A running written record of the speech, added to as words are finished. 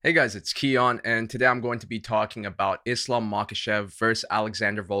Hey guys, it's Keon, and today I'm going to be talking about Islam Makhachev versus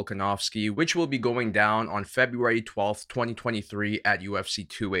Alexander Volkanovski, which will be going down on February 12th, 2023 at UFC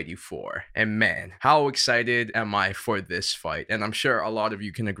 284. And man, how excited am I for this fight? And I'm sure a lot of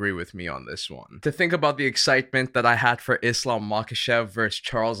you can agree with me on this one. To think about the excitement that I had for Islam Makhachev versus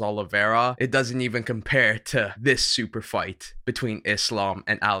Charles Oliveira, it doesn't even compare to this super fight between Islam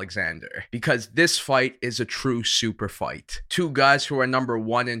and Alexander, because this fight is a true super fight. Two guys who are number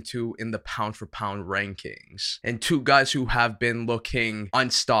 1 and 2 in the pound for pound rankings, and two guys who have been looking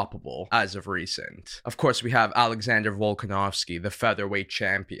unstoppable as of recent. Of course, we have Alexander Volkanovski, the featherweight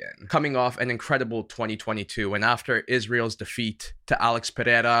champion, coming off an incredible 2022, and after Israel's defeat to Alex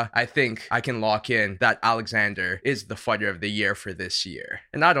Pereira, I think I can lock in that Alexander is the fighter of the year for this year.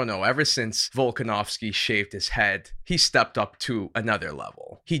 And I don't know, ever since Volkanovski shaved his head, he stepped up to another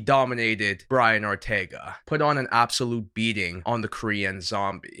level. He dominated Brian Ortega, put on an absolute beating on the Korean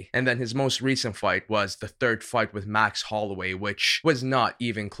Zombie. And then his most recent fight was the third fight with Max Holloway, which was not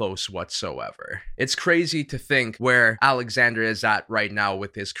even close whatsoever. It's crazy to think where Alexander is at right now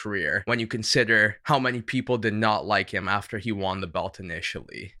with his career when you consider how many people did not like him after he won the belt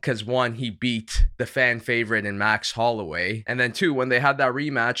initially. Because one, he beat the fan favorite in Max Holloway, and then two, when they had that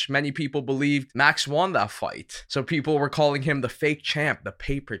rematch, many people believed Max won that fight. So people were calling him the fake champ, the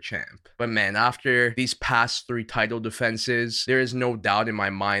paper champ. But man, after these past 3 title defenses, there is no doubt in my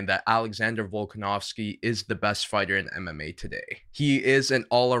mind that Alexander Volkanovski is the best fighter in MMA today. He is an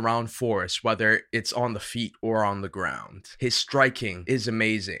all-around force, whether it's on the feet or on the ground. His striking is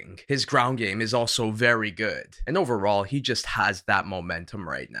amazing. His ground game is also very good. And overall, he just has that momentum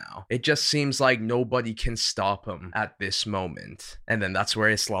right now. It just seems like nobody can stop him at this moment. And then that's where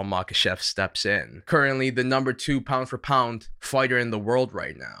Islam Makhachev steps in. Currently the number 2 pound for pound fighter in the world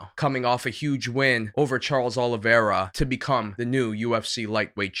right now, coming off a huge win over Charles Oliveira to become the new UFC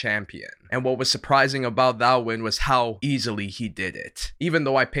lightweight champion. And what was surprising about that win was how easily he did it. Even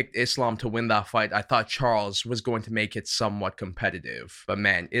though I picked Islam to win that fight, I thought Charles was going to make it somewhat competitive. But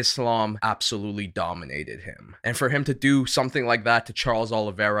man, Islam absolutely dominated him. And for him to do something like that to Charles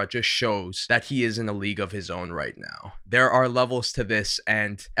Oliveira just shows that he is in a league of his own right now. There are levels to this,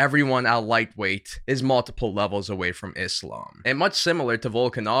 and everyone at lightweight is multiple levels away from Islam. And much similar to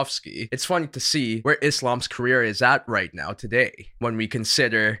Volkanovski, it's funny to see where Islam's career is at right now today, when we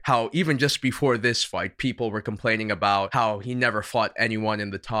consider how even just before this fight, people were complaining about how he never fought anyone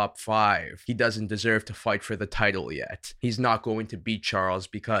in the top 5. He doesn't deserve to fight for the title yet. He's not going to beat Charles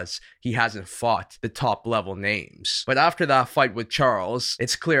because he hasn't fought the top level names. But after that fight with Charles,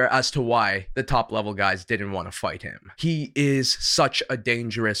 it's clear as to why the top level guys didn't want to fight him. He is such a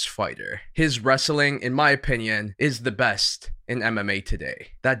dangerous fighter. His wrestling, in my opinion, is the best in MMA today.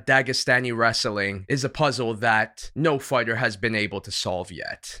 That Dagestani wrestling is a puzzle that no fighter has been able to solve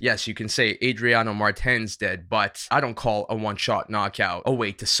yet. Yes, you can say Adriano Martins did, but I don't call a one-shot knockout a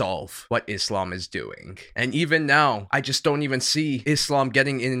way to solve what Islam is doing. And even now, I just don't even see Islam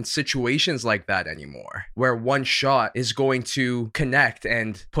getting in situations like that anymore, where one shot is going to connect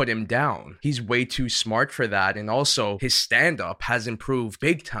and put him down. He's way too smart for that, and also his stand-up has improved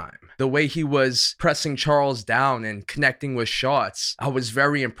big time. The way he was pressing Charles down and connecting with shots, I was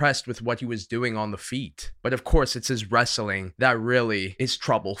very impressed with what he was doing on the feet. But of course, it's his wrestling that really is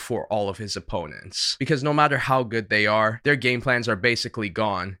trouble for all of his opponents. Because no matter how good they are, their game plans are basically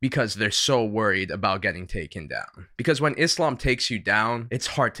gone because they're so worried about getting taken down. Because when Islam takes you down, it's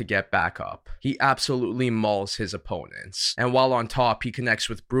hard to get back up. He absolutely mauls his opponents. And while on top, he connects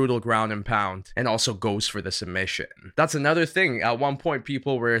with brutal ground and pound and also goes for the submission. That's another thing. At one point,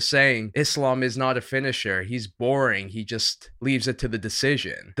 people were saying Islam is not a finisher. He's boring. He just leaves it to the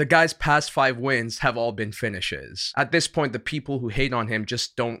decision. The guy's past 5 wins have all been finishes. At this point, the people who hate on him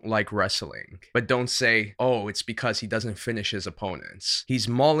just don't like wrestling. But don't say, oh, it's because he doesn't finish his opponents. He's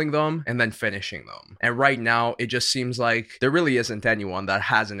mauling them and then finishing them. And right now, it just seems like there really isn't anyone that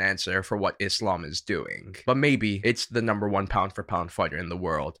has an answer for what Islam is doing. But maybe it's the number 1 pound for pound fighter in the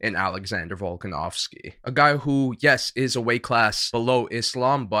world in Alexander Volkanovski. A guy who, yes, is a weight class below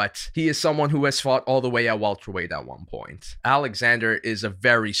Islam, but he is someone who has fought all the way at welterweight at one point. Alexander is a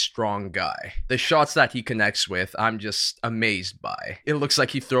very strong guy. The shots that he connects with, I'm just amazed by. It looks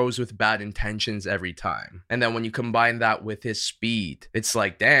like he throws with bad intentions every time. And then when you combine that with his speed, it's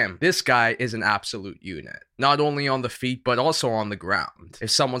like, damn, this guy is an absolute unit. not only on the feet, but also on the ground.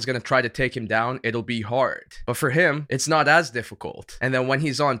 If someone's gonna try to take him down, it'll be hard. But for him, it's not as difficult. And then when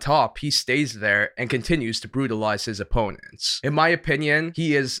he's on top, he stays there and continues to brutalize his opponents. In my opinion,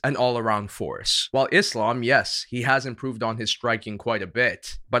 he is an all-around force. While Islam, yes, he has improved on his striking quite a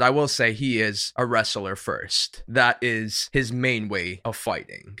bit, but I will say he is a wrestler first. That is his main way of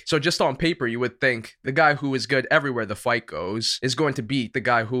fighting. So just on paper, you would think the guy who is good everywhere the fight goes is going to beat the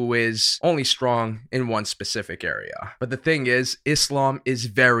guy who is only strong in one specific area. But the thing is, Islam is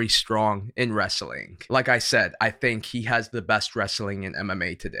very strong in wrestling. Like I said, I think he has the best wrestling in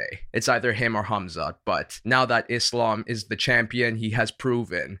MMA today. It's either him or Hamzat, but now that Islam is the champion, he has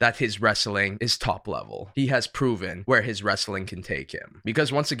proven that his wrestling is top level. He has proven where his wrestling can take him.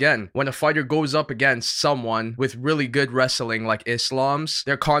 Because once again, when a fighter goes up against someone with really good wrestling like Islam's,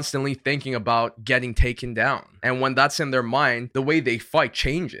 they're constantly thinking about getting taken down. And when that's in their mind, the way they fight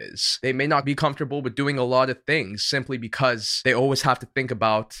changes. They may not be comfortable with doing a lot of things simply because they always have to think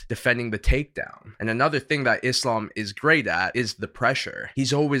about defending the takedown. And another thing that Islam is great at is the pressure.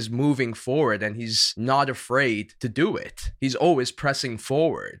 He's always moving forward and he's not afraid to do it. He's always pressing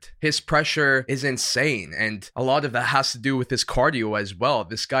forward. His pressure is insane, and a lot of that has to do with his cardio as well.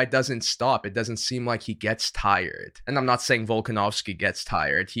 This guy doesn't stop. It doesn't seem like he gets tired. And I'm not saying Volkanovski gets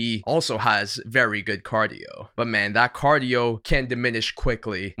tired. He also has very good cardio. But man, that cardio can diminish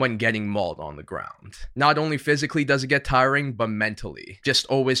quickly when getting mauled on the ground. Not only physically does it get tiring, but mentally. Just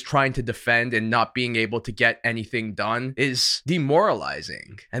always trying to defend and not being able to get anything done is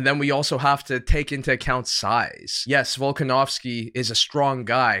demoralizing. And then we also have to take into account size. Yes, Volkanovski is a strong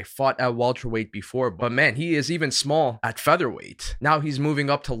guy, fought at welterweight before, but man, he is even small at featherweight. Now he's moving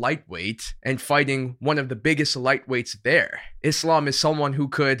up to lightweight and fighting one of the biggest lightweights there. Islam is someone who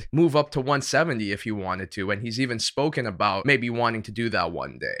could move up to 170 if he wanted to, and he's even spoken about maybe wanting to do that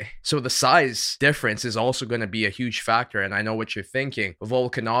one day. So the size difference is also going to be a huge factor, and I know what you're thinking.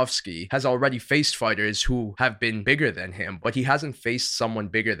 Volkanovski has already faced fighters who have been bigger than him, but he hasn't faced someone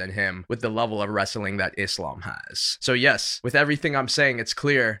bigger than him with the level of wrestling that Islam has. So yes, with everything I'm saying, it's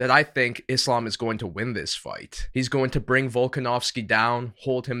clear that I think Islam is going to win this fight. He's going to bring Volkanovski down,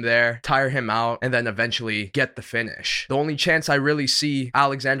 hold him there, tire him out, and then eventually get the finish. The only chance I really see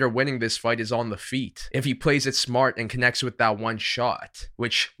Alexander winning this fight is on the feet. If he plays it smart and connects with that one shot,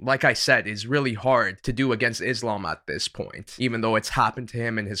 which, like I said, is really hard to do against Islam at this point. Even though it's happened to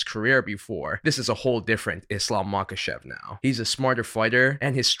him in his career before, this is a whole different Islam Makhachev now. He's a smarter fighter,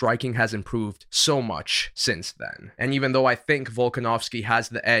 and his striking has improved so much since then. And even though I think Volkanovski has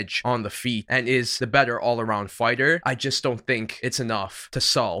the edge on the feet and is the better all-around fighter, I just don't think it's enough to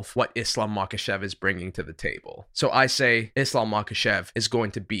solve what Islam Makhachev is bringing to the table. So I say Islam Makhachev is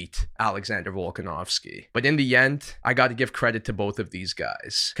going to beat Alexander Volkanovski. But in the end, I got to give credit to both of these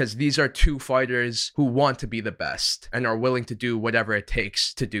guys, because these are two fighters who want to be the best and are willing to do whatever it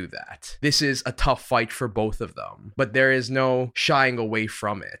takes to do that. This is a tough fight for both of them, but there is no shying away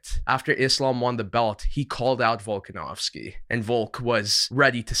from it. After Islam won the belt, he called out Volkanovski, and Volk was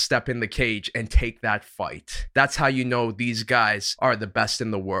ready to step in the cage and take that fight. That's how you know these guys are the best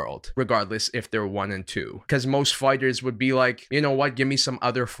in the world, regardless if they're 1 and 2. Because most fighters would be like, you know what, give me some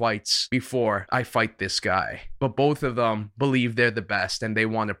other fights before I fight this guy. But both of them believe they're the best, and they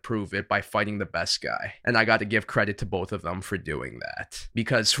want to prove it by fighting the best guy. And I got to give credit to both of them for doing that.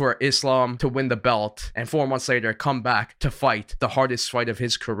 Because for Islam to win the belt and 4 months later come back to fight the hardest fight of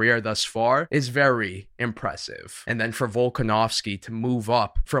his career thus far is very impressive. And then for Volkanovski to move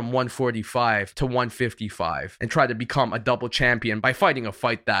up from 145 to 155 and try to become a double champion by fighting a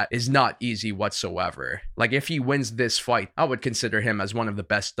fight that is not easy whatsoever. Like, if he wins this fight, I would consider him as one of the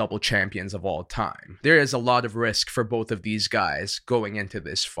best double champions of all time. There is a lot of risk for both of these guys going into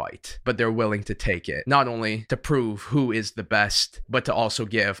this fight, but they're willing to take it, not only to prove who is the best, but to also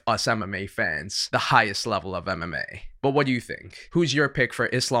give us MMA fans the highest level of MMA. But what do you think? Who's your pick for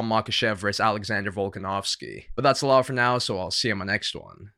Islam Makhachev versus Alexander Volkanovski? But that's a lot for now, so I'll see you in my next one.